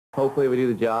Hopefully we do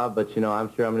the job, but, you know,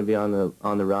 I'm sure I'm going to be on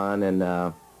the run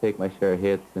and take my share of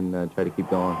hits and try to keep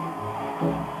going.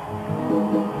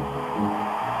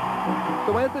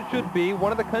 So as it should be,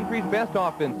 one of the country's best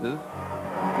offenses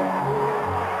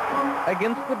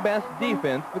against the best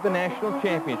defense for the national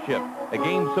championship. A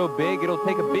game so big, it'll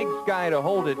take a big sky to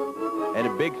hold it and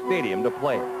a big stadium to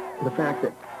play it. The fact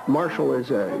that Marshall is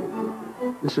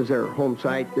this is their home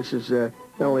site. This is not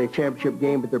only a championship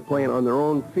game, but they're playing on their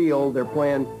own field. They're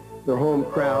playing their home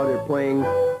crowd. They're playing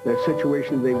the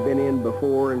situation they've been in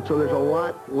before, and so there's a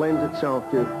lot lends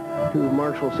itself to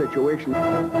Marshall's situation.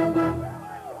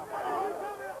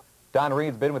 Don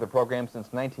Reed's been with the program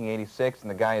since 1986, and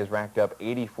the guy has racked up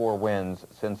 84 wins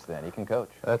since then. He can coach.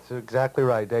 That's exactly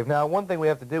right, Dave. Now, one thing we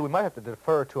have to do, we might have to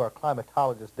defer to our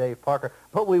climatologist, Dave Parker,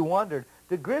 but we wondered,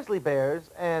 did grizzly bears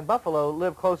and buffalo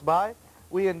live close by?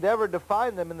 We endeavored to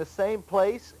find them in the same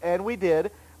place, and we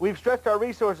did. We've stretched our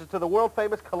resources to the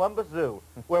world-famous Columbus Zoo,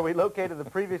 where we located the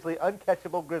previously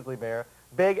uncatchable grizzly bear,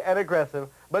 big and aggressive,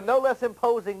 but no less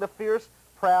imposing the fierce,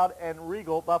 proud, and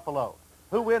regal buffalo.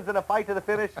 Who wins in a fight to the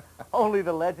finish? Only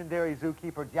the legendary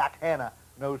zookeeper Jack Hanna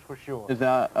knows for sure.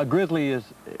 A grizzly is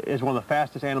one of the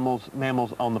fastest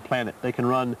mammals on the planet. They can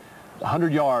run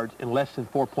 100 yards in less than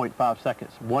 4.5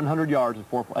 seconds. 100 yards in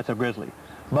that's a grizzly.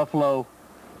 Buffalo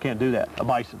can't do that. A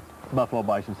bison. Buffalo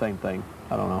bison, same thing.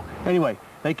 I don't know. Anyway,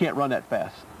 they can't run that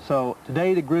fast. So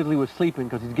today the grizzly was sleeping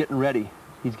because he's getting ready.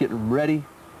 He's getting ready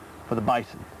for the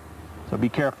bison. So be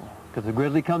careful. Because if the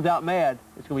grizzly comes out mad,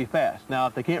 it's going to be fast. Now,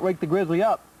 if they can't wake the grizzly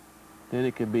up, then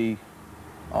it could be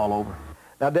all over.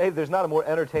 Now, Dave, there's not a more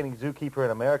entertaining zookeeper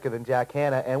in America than Jack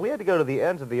Hanna, and we had to go to the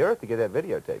ends of the earth to get that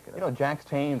video taken. You know, Jack's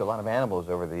tamed a lot of animals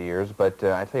over the years, but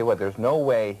I tell you what, there's no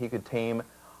way he could tame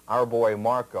our boy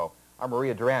Marco. Our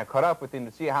Maria Durant caught up with him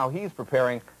to see how he's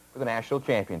preparing for the national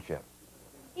championship.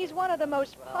 He's one of the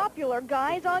most popular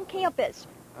guys on campus.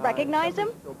 Recognize him?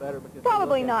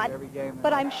 Probably not,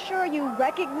 but I'm sure you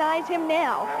recognize him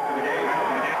now.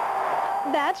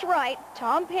 That's right.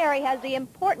 Tom Perry has the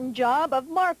important job of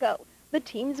Marco, the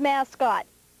team's mascot.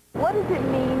 What does it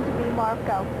mean to be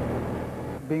Marco?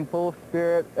 Being full of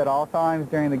spirit at all times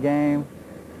during the game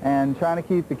and trying to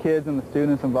keep the kids and the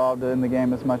students involved in the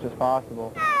game as much as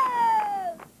possible.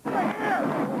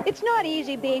 It's not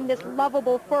easy being this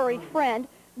lovable furry friend.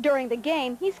 During the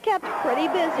game, he's kept pretty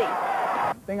busy.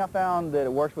 The thing I found that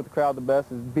it works with the crowd the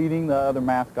best is beating the other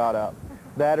mascot up.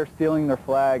 That or stealing their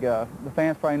flag. The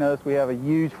fans probably notice we have a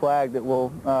huge flag that we'll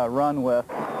run with.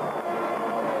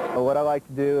 But what I like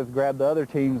to do is grab the other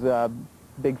team's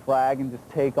big flag and just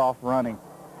take off running.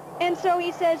 And so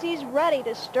he says he's ready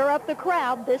to stir up the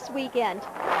crowd this weekend.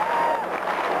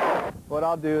 What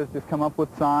I'll do is just come up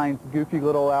with signs, goofy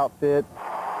little outfit.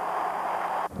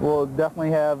 We'll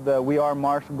definitely have the We Are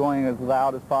Marshall going as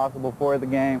loud as possible for the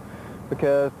game,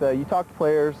 because you talk to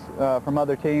players from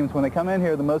other teams, when they come in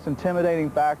here, the most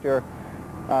intimidating factor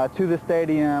to the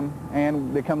stadium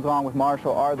and that comes along with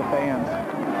Marshall are the fans.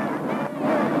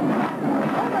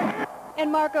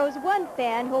 And Marco's one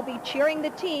fan who'll be cheering the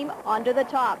team onto the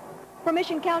top. For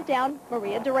Mission Countdown,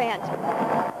 Maria Durant.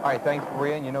 All right, thanks,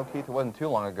 Maria. And you know, Keith, it wasn't too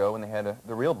long ago when they had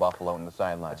the real buffalo in the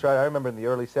sideline. That's right. I remember in the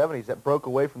early 70s that broke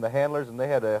away from the handlers, and they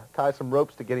had to tie some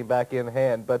ropes to get him back in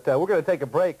hand. But we're going to take a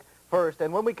break first,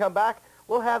 and when we come back,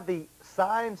 we'll have the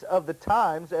signs of the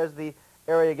times as the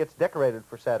area gets decorated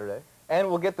for Saturday. And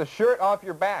we'll get the shirt off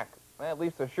your back, well, at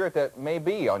least the shirt that may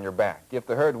be on your back. If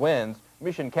the herd wins,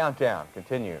 Mission Countdown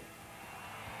continues.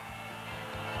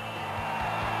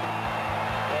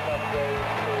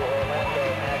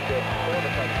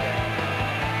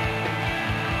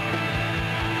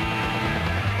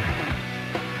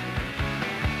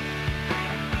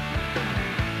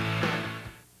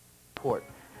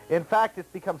 In fact,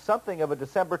 it's become something of a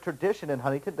December tradition in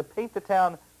Huntington to paint the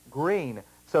town green,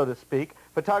 so to speak.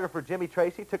 Photographer Jimmy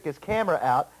Tracy took his camera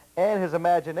out and his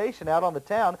imagination out on the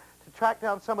town to track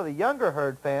down some of the younger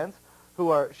herd fans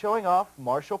who are showing off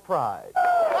Marshall pride.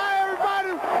 Hi,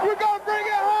 everybody! We're going to bring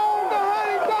it home to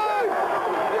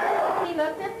Huntington! He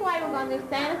looked this way. We're going to do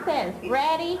Santa Says.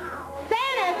 Ready?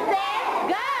 Santa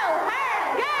says, go,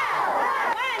 herd, go!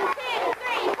 1, 2,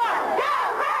 3, 4, go,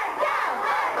 herd, go!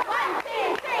 1,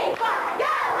 2, 3, 4,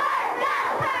 go, herd, go,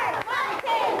 herd! 1, 2,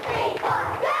 3, 4,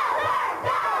 go, herd,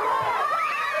 go,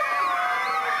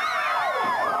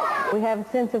 herd! We have a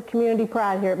sense of community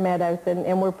pride here at Meadows,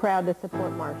 and we're proud to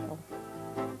support Marshall.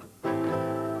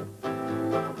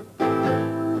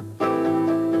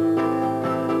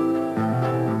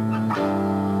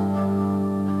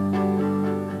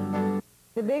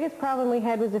 The big biggest problem we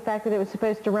had was the fact that it was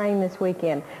supposed to rain this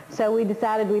weekend. So we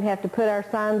decided we'd have to put our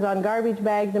signs on garbage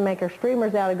bags and make our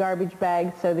streamers out of garbage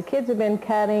bags. So the kids have been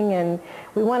cutting, and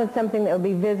we wanted something that would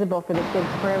be visible for the kids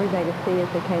for everybody to see as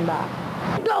they came by.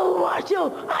 Go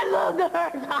Marshall! I love the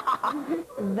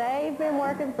herd! They've been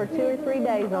working for 2 or 3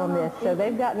 days on this, so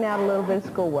they've gotten out a little bit of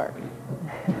schoolwork.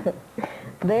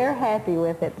 They're happy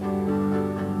with it.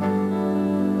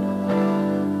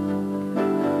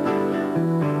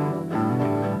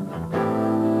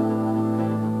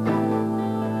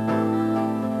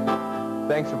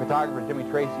 Thanks to photographer Jimmy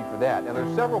Tracy for that. Now,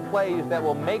 there's several plays that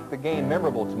will make the game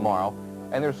memorable tomorrow,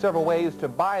 and there's several ways to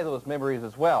buy those memories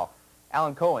as well.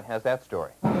 Alan Cohen has that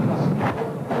story.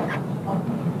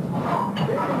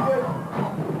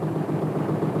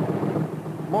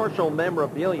 Marshall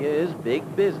memorabilia is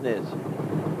big business.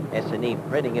 S&E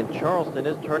Printing in Charleston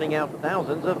is turning out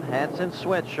thousands of hats and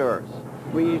sweatshirts.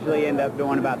 We usually end up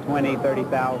doing about 20,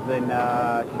 30,000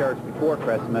 shirts before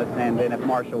Christmas, and then if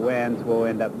Marshall wins, we'll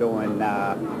end up doing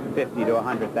 50 to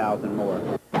 100,000 more.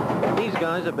 These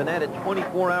guys have been at it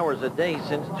 24 hours a day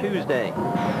since Tuesday,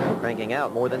 cranking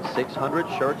out more than 600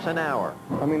 shirts an hour.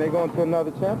 I mean, they're going to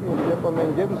another championship. I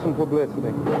mean, give them some publicity.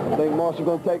 I think Marshall's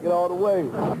going to take it all the way.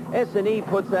 S&E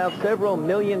puts out several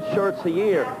million shirts a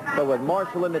year, but with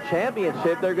Marshall in the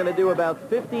championship, they're going to do about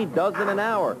 50 dozen an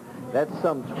hour. That's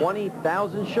some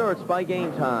 20,000 shirts by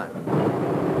game time.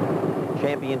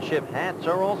 Championship hats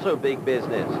are also big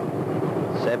business.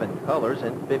 7 colors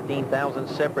and 15,000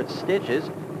 separate stitches.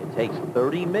 It takes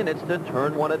 30 minutes to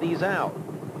turn one of these out.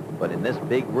 But in this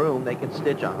big room, they can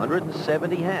stitch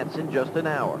 170 hats in just an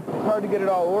hour. It's hard to get it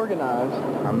all organized.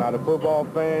 I'm not a football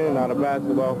fan, not a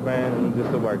basketball fan, I'm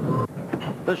just a worker.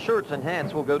 The shirts and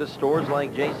hats will go to stores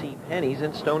like J.C. Penney's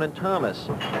and Stone and Thomas.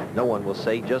 No one will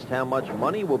say just how much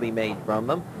money will be made from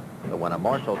them. But when a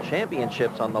Marshall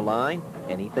championship's on the line,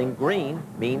 anything green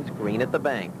means green at the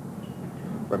bank.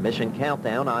 For Mission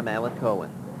Countdown, I'm Alan Cohen.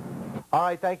 All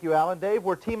right, thank you, Alan. Dave,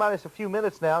 we're T-minus a few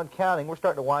minutes now and counting. We're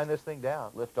starting to wind this thing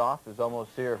down. Liftoff is almost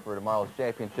here for tomorrow's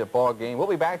championship ball game. We'll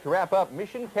be back to wrap up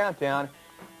Mission Countdown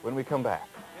when we come back.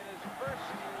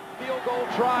 Field goal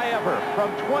try ever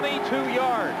from 22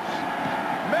 yards.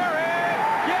 Merritt,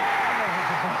 yeah!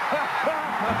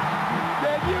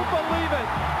 Can you believe it?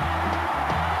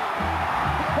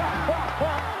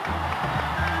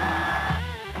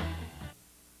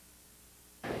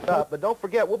 But don't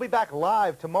forget, we'll be back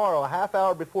live tomorrow, a half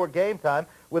hour before game time,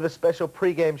 with a special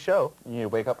pregame show. You need a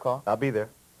wake-up call? I'll be there.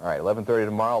 All right, 11:30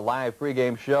 tomorrow, live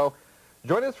pregame show.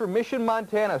 Join us for Mission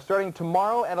Montana starting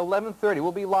tomorrow at 11:30.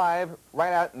 We'll be live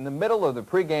right out in the middle of the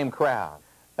pregame crowd.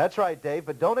 That's right, Dave,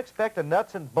 but don't expect a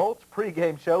nuts and bolts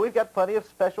pregame show. We've got plenty of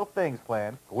special things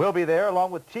planned. We'll be there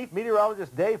along with Chief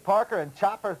Meteorologist Dave Parker and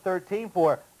Chopper 13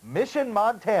 for Mission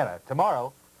Montana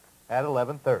tomorrow at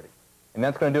 11:30. And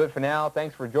that's going to do it for now.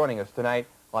 Thanks for joining us tonight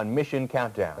on Mission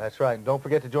Countdown. That's right, and don't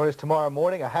forget to join us tomorrow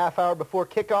morning, a half hour before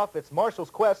kickoff. It's Marshall's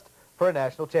quest for a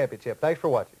national championship. Thanks for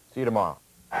watching. See you tomorrow.